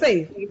like you're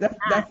safe.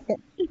 that.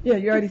 Yeah,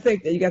 you're already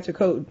safe there. You got your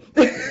code.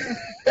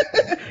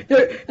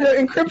 Your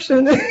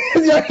encryption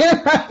is your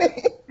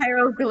handwriting.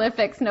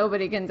 Hieroglyphics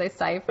nobody can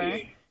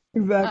decipher.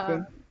 Exactly.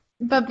 Um,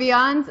 but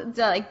beyond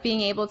like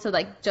being able to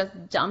like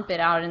just dump it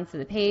out into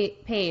the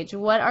page,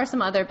 what are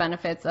some other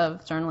benefits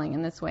of journaling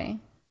in this way?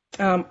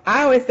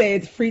 I always say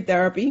it's free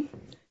therapy,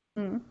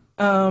 Mm.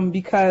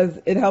 because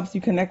it helps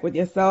you connect with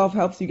yourself,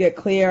 helps you get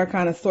clear,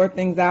 kind of sort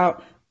things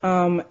out.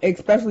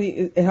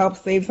 Especially it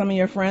helps save some of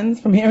your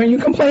friends from hearing you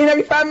complain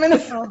every 5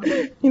 minutes.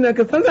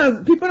 Because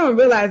sometimes people don't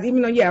realize,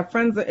 even though yeah,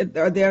 friends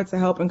are there to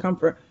help and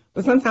comfort,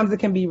 but sometimes it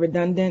can be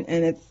redundant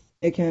and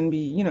it can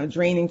be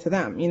draining to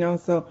them.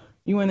 So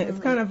you want to it's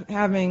kind of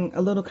having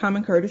a little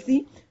common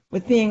courtesy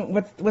with seeing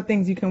what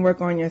things you can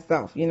work on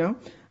yourself.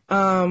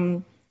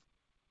 Um,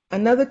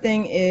 Another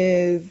thing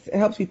is it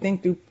helps you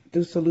think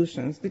through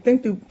solutions. To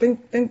think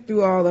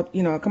through all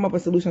the come up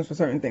with solutions for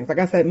certain things. Like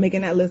I said,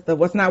 making that list of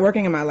what's not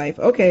working in my life.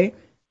 Okay,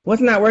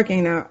 what's not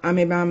working now?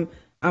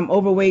 I'm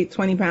overweight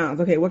 20 pounds.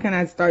 Okay, what can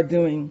I start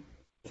doing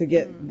to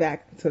get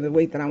back to the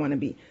weight that I want to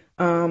be?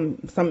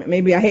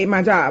 Maybe I hate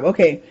my job.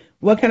 Okay,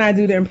 what can I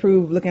do to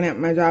improve looking at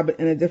my job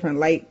in a different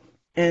light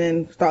and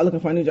then start looking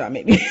for a new job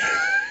maybe?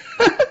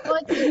 Well,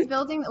 it's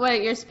building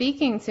what you're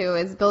speaking to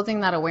is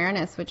building that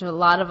awareness, which a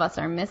lot of us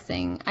are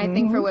missing. I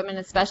think for Hmm. women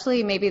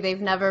especially, maybe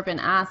they've never been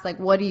asked, like,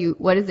 what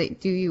is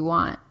it do you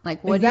want?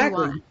 Like, what do you Exactly.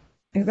 want?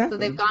 So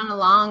they've Exactly. gone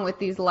along with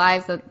these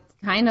lives that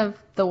kind of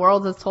the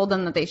world has told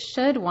them that they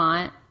should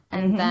want,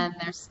 and Hmm. then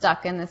they're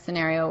stuck in this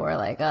scenario where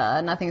like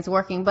nothing's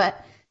working,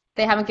 but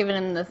they haven't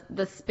given them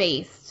the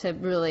space to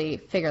really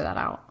figure that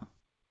out.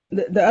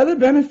 The other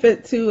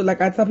benefit too,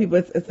 like I tell people,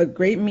 it's a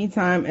great me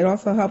time. It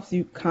also helps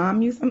you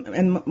calm you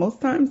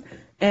most times.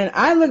 And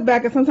I look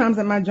back at sometimes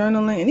at my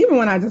journaling, and even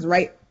when I just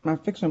write my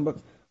fiction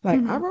books,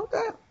 like I Hmm. wrote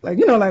that, like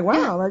like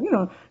wow, like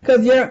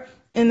because you're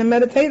in the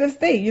meditative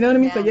state, you know what I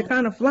mean? So Yeah, you're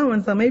kind of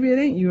flowing. So maybe it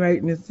ain't you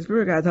writing, it's the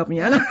spirit guides helping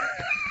you. I know.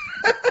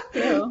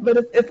 true. But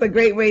it's a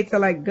great way to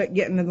like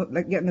get in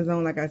the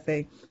zone, like I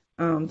say,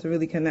 to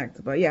really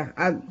connect. But yeah,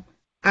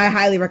 I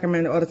highly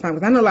recommend it all the time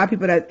because I know a lot of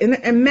people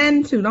and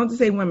men too. Don't just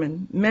say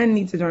women. Men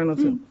need to journal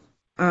too.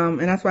 And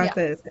that's why I Yeah,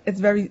 said it's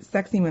very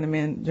sexy when a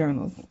man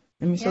journals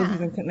and it shows he's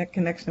yeah. in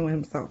connection with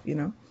himself.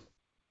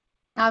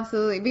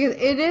 Absolutely, because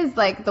it is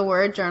like the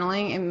word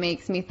journaling, it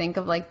makes me think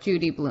of like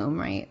Judy Blume,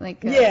 right?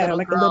 Like a Yeah, little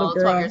like a little girl,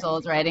 12 girl. years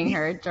old, writing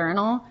her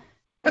journal,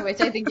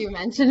 which I think you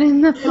mentioned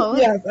in the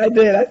post. Yes, I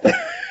did.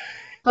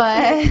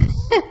 But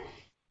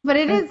but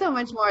it is so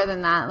much more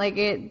than that. Like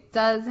it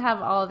does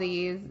have all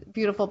these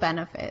beautiful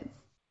benefits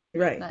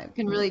Right. that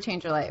can really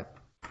change your life.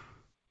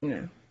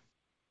 Yeah.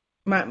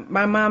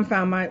 My mom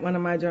found one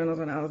of my journals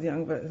when I was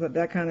young, but so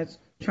that kind of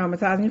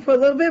traumatized me for a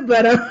little bit.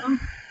 But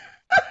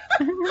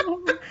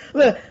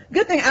look,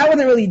 good thing I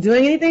wasn't really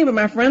doing anything, but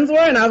my friends were,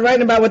 and I was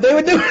writing about what they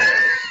were doing.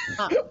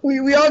 Uh,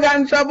 We all got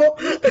in trouble.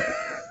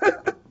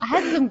 I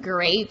had some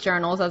great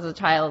journals as a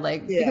child,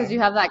 like because Yeah, you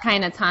have that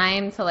kind of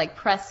time to like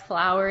press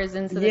flowers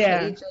into the yeah,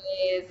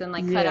 pages and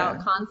like cut out yeah.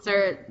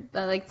 concert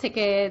like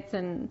tickets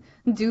and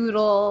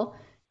doodle.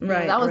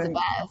 Right, That was the right.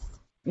 best.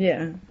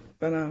 Yeah,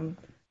 but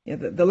yeah,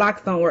 the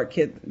locks don't work,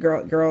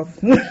 girls.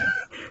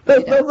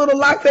 They Those don't. little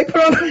locks they put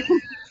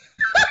on.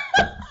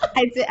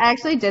 I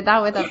actually did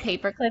that with a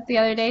paperclip the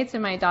other day to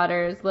my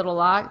daughter's little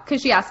lock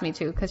because she asked me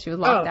to because she was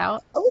locked Oh,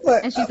 out, I was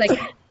like, and she's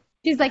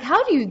like,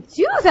 how do you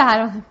do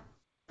that?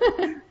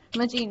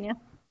 I'm a genius.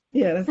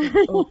 yeah, that's a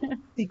little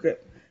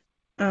secret.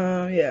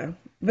 Yeah.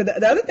 But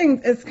the other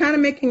thing is kind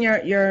of making your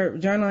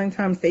journaling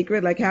time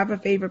sacred. Like have a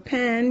favorite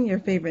pen, your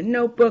favorite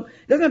notebook.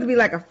 It doesn't have to be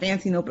like a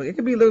fancy notebook. It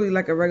could be literally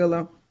like a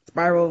regular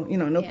spiral,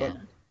 Yeah. notebook.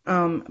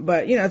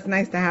 But it's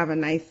nice to have a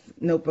nice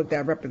notebook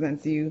that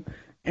represents you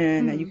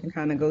and that you can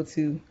kind of go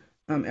to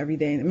every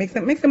day. And it makes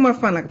it more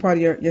fun, like a part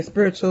of your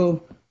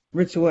spiritual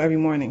ritual every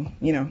morning,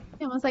 you know.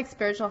 Almost like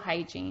spiritual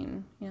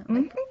hygiene, like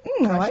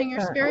Mm-hmm. I like brushing your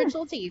that.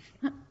 spiritual teeth.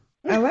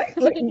 I like.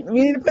 Look,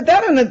 we need to put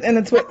that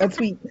a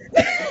tweet.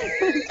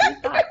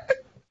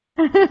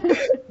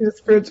 Your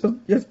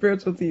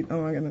spiritual teeth.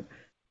 Oh my goodness.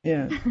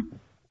 Yeah.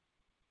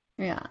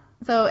 Yeah.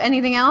 So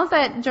anything else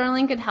that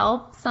journaling could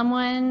help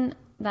someone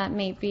that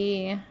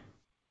maybe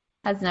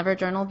has never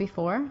journaled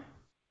before?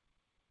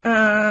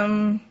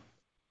 Um,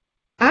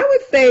 I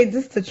would say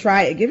just to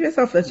try it. Give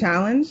yourself a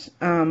challenge.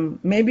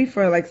 Maybe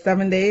for like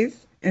 7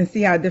 days and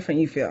see how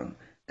different you feel.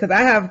 Because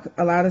I have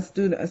a lot of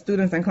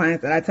students and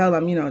clients that I tell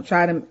them,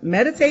 try to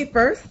meditate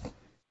first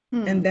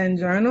and then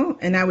journal,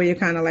 and that way you're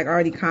kind of like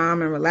already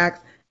calm and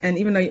relaxed. And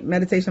even though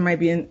meditation might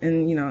be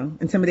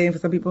intimidating for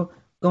some people,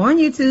 go on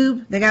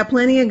YouTube. They got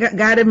plenty of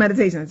guided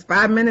meditations.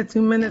 5 minutes,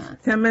 2 minutes,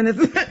 10 minutes.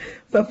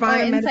 So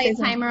find a insight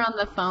meditation timer on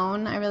the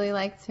phone. I really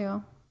like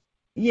to.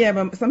 Yeah,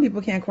 but some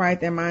people can't quiet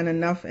their mind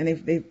enough, and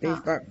if they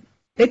start,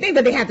 they think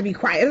that they have to be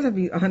quiet. It doesn't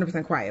have to be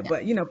 100% quiet,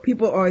 but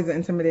people always are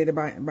intimidated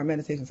by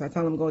meditation. So I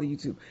tell them go to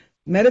YouTube,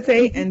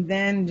 meditate, and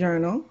then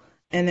journal,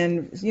 and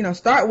then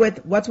start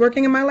with what's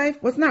working in my life,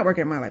 what's not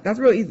working in my life. That's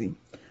real easy.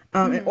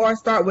 Or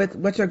start with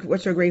what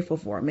you're grateful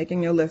for,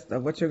 making your list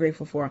of what you're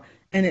grateful for,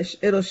 and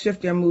it'll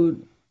shift your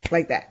mood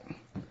like that,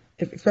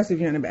 especially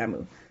if you're in a bad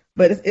mood.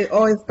 But it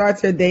always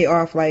starts your day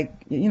off like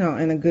in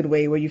a good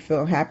way where you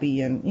feel happy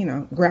and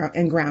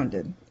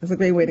grounded. It's a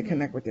great way to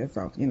connect with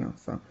yourself.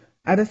 So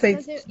I just say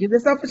give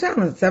yourself a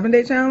challenge,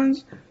 7-day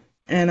challenge,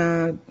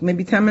 and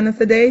maybe 10 minutes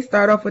a day.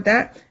 Start off with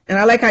that. And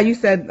I like how you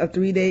said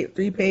 3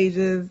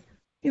 pages.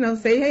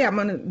 Say, hey, I'm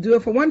gonna do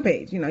it for 1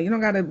 page. You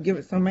don't gotta give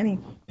it so many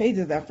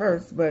pages at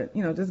first, but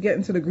just get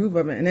into the groove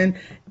of it. And then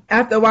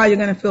after a while, you're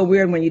gonna feel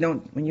weird when you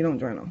don't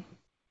journal.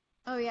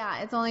 Oh yeah,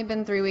 it's only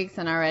been 3 weeks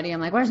and already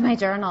I'm like, where's my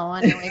journal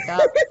when I wake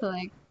up? So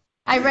like,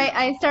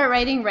 I start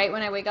writing right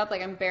when I wake up.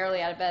 Like I'm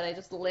barely out of bed. I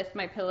just lift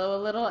my pillow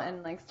a little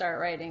and like start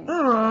writing.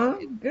 Oh,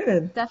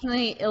 good.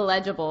 Definitely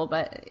illegible,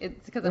 but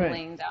it's because I'm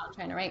laying down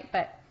trying to write.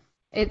 But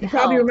it You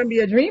helps. probably remember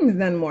your dreams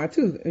then more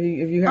too,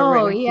 if you have.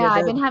 Oh yeah,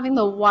 I've been having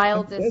the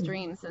wildest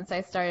dreams since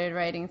I started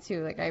writing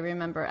too. Like I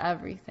remember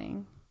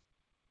everything.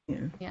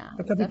 Yeah.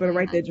 I tell people to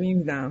write their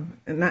dreams down,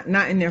 and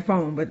not in their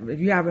phone, but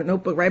if you have a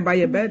notebook right by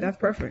your bed, that's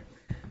perfect.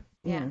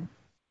 Yeah.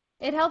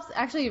 It helps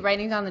actually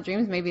writing down the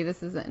dreams. Maybe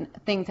this is a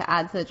thing to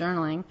add to the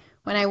journaling.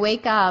 When I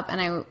wake up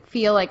and I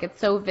feel like it's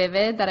so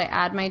vivid that I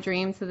add my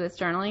dreams to this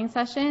journaling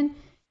session,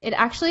 it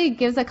actually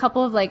gives a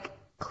couple of like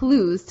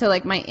clues to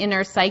like my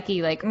inner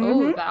psyche. Like,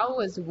 oh, that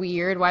was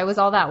weird. Why was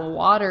all that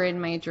water in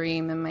my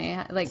dream? And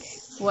my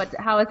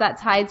how is that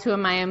tied to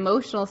my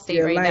emotional state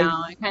Your right life.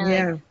 now? I kind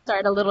of like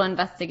start a little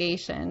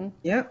investigation.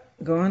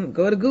 Yep.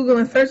 Go to Google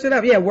and search it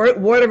up. Yeah,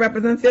 water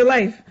represents your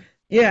life.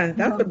 Yeah,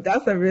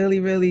 that's a really,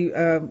 really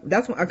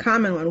that's a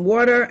common one.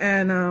 Water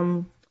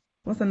and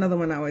what's another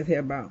one I always hear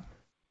about?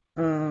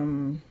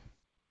 I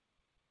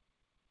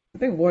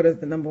think water is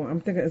the number one.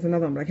 I'm thinking it's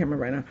another one, but I can't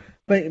remember right now.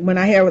 But when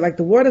I hear like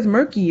the water's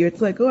murky,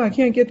 it's like, oh, I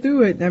can't get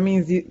through it. That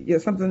means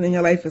something in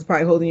your life is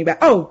probably holding you back.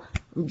 Oh,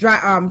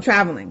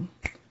 traveling,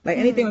 like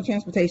anything with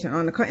transportation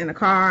in the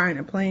car and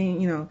a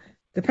plane.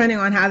 Depending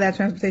on how that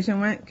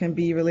transportation went, can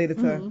be related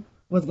to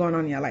what's going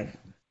on in your life.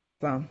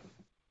 So.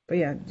 But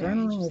yeah,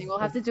 journaling. We'll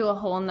have to do a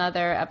whole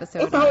nother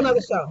episode. It's a whole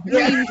nother show.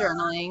 Dream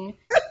journaling.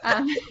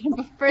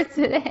 For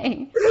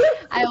today,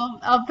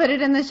 I'll put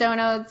it in the show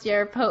notes.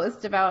 Your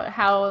post about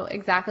how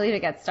exactly to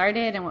get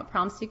started and what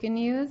prompts you can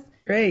use.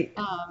 Great.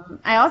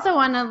 I also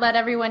want to let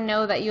everyone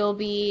know that you'll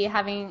be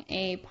having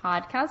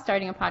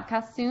starting a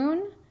podcast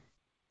soon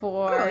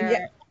for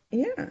a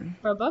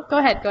book. Go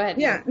ahead.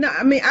 Yeah. No,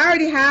 I mean I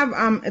already have.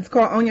 It's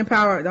called Own Your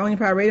Power, the Own Your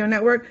Power Radio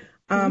Network.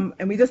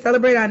 And we just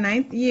celebrated our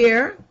 9th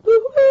year.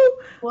 Woo-hoo!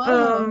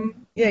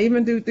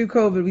 Even through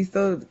COVID, we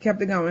still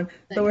kept it going.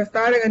 Nice. So we're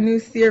starting a new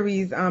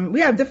series. We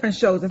have different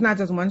shows. It's not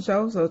just one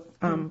show. So,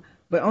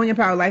 but Own Your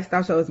Power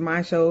Lifestyle Show is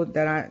my show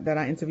that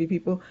I interview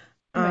people.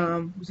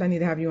 Which I need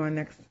to have you on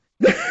next.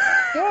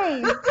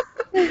 Yay!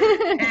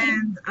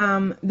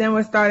 And then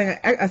we're starting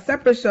a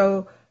separate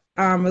show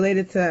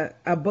related to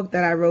a book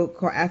that I wrote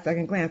called At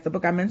Second Glance, the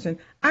book I mentioned.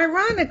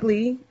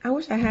 Ironically, I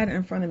wish I had it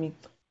in front of me.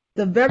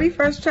 The very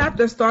first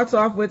chapter starts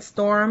off with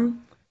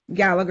Storm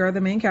Gallagher,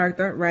 the main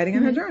character, writing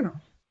in her journal.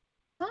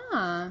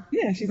 Ah.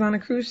 Yeah, she's on a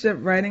cruise ship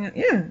writing.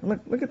 Yeah,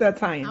 look at that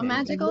tie-in. How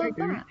magical is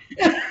that?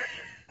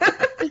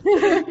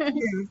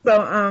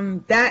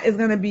 So that is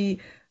gonna be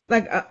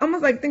like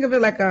almost like think of it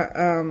like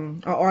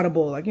a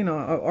Audible, like an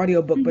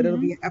audio book, but it'll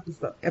be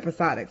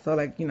episodic. So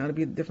like it'll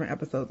be different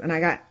episodes. And I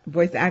got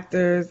voice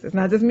actors. It's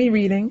not just me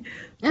reading.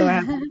 So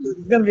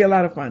it's gonna be a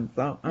lot of fun.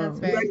 So we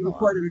already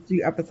recorded a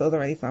few episodes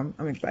already, so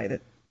I'm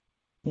excited.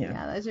 Yeah,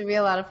 that should be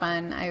a lot of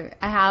fun.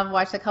 I have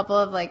watched a couple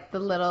of like the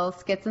little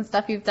skits and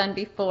stuff you've done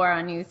before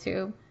on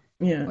YouTube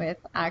with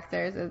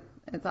actors.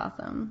 It's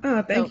awesome.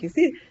 Oh, thank you.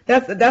 See,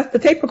 that's the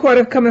tape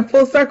recorder coming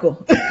full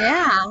circle.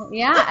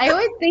 Yeah. I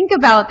always think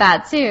about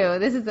that too.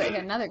 This is like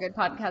another good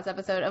podcast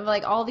episode of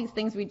like all these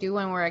things we do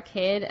when we're a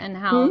kid and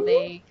how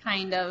they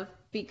kind of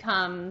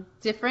become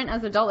different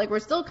as adult. Like we're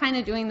still kind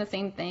of doing the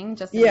same thing,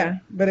 just in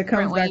a but it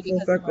comes back full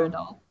circle.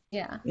 Adult.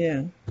 Yeah.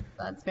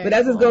 That's very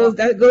But that cool.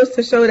 that goes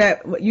to show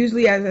that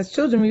usually as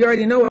children we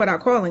already know what our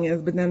calling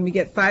is, but then we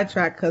get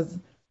sidetracked because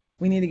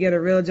we need to get a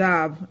real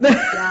job.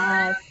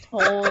 Yes,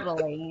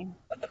 totally.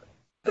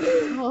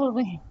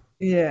 Totally.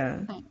 Yeah.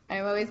 I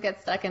always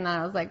get stuck in that.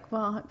 I was like,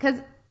 well, because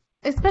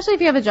especially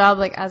if you have a job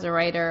like as a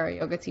writer or a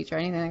yoga teacher or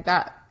anything like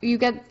that, you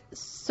get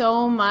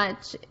so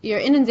much, you're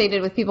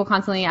inundated with people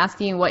constantly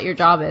asking you what your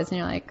job is. And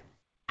you're like,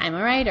 I'm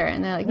a writer.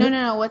 And they're like,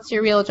 no, what's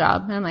your real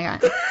job? And I'm like,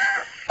 I'm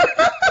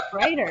a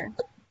writer.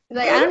 It's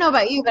like, I don't know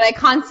about you, but I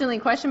constantly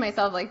question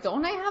myself, like,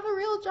 don't I have a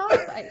real job?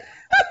 I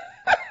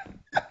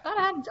thought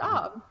I had a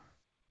job.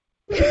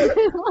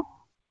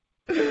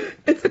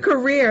 It's a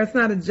career. It's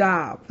not a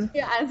job.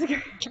 Yeah, it's a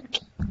career.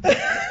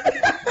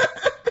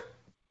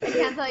 I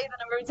can't tell you the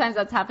number of times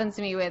that's happened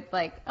to me with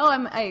like,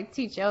 I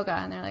teach yoga,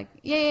 and they're like,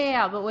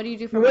 yeah, but what do you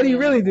do for money? What do you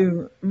really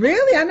do?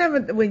 Really? I never,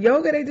 with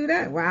yoga they do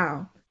that?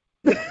 Wow.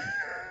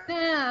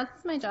 Yeah,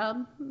 that's my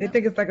job. They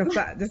think it's like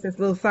just this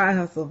little side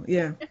hustle.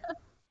 Yeah.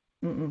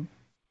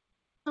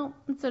 No,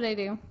 that's what I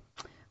do.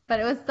 But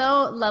it was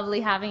so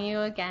lovely having you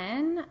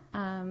again.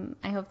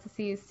 I hope to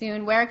see you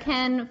soon. Where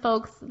can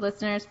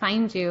listeners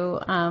find you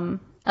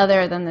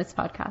other than this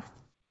podcast?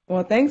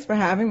 Well, thanks for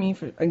having me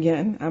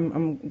again.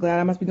 I'm glad.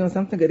 I must be doing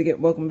something good to get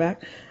welcome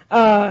back.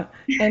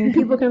 And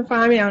people can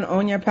find me on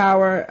Own Your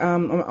Power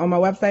on my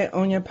website,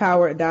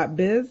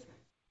 ownyourpower.biz.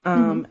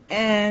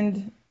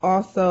 And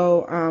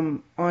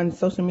also on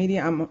social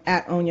media, I'm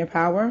at Own Your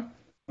Power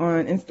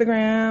on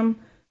Instagram.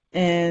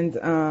 And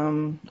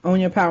Own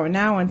Your Power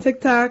Now on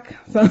TikTok.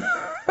 So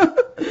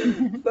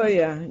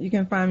yeah, you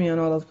can find me on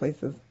all those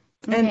places.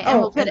 And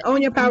and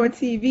Own Your Power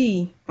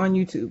TV on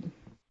YouTube.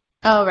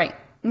 Oh, right.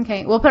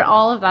 Okay. We'll put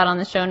all of that on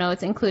the show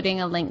notes,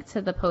 including a link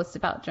to the post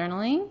about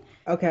journaling.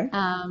 Okay.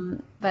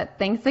 But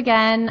thanks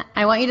again.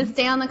 I want you to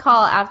stay on the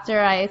call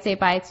after I say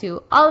bye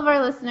to all of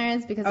our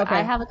listeners because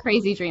I have a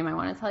crazy dream I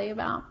want to tell you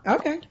about.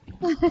 Okay.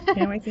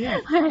 Can't wait to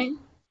hear. All right.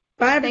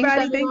 Bye,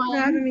 everybody. Thanks for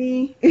having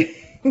me.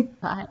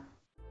 Bye.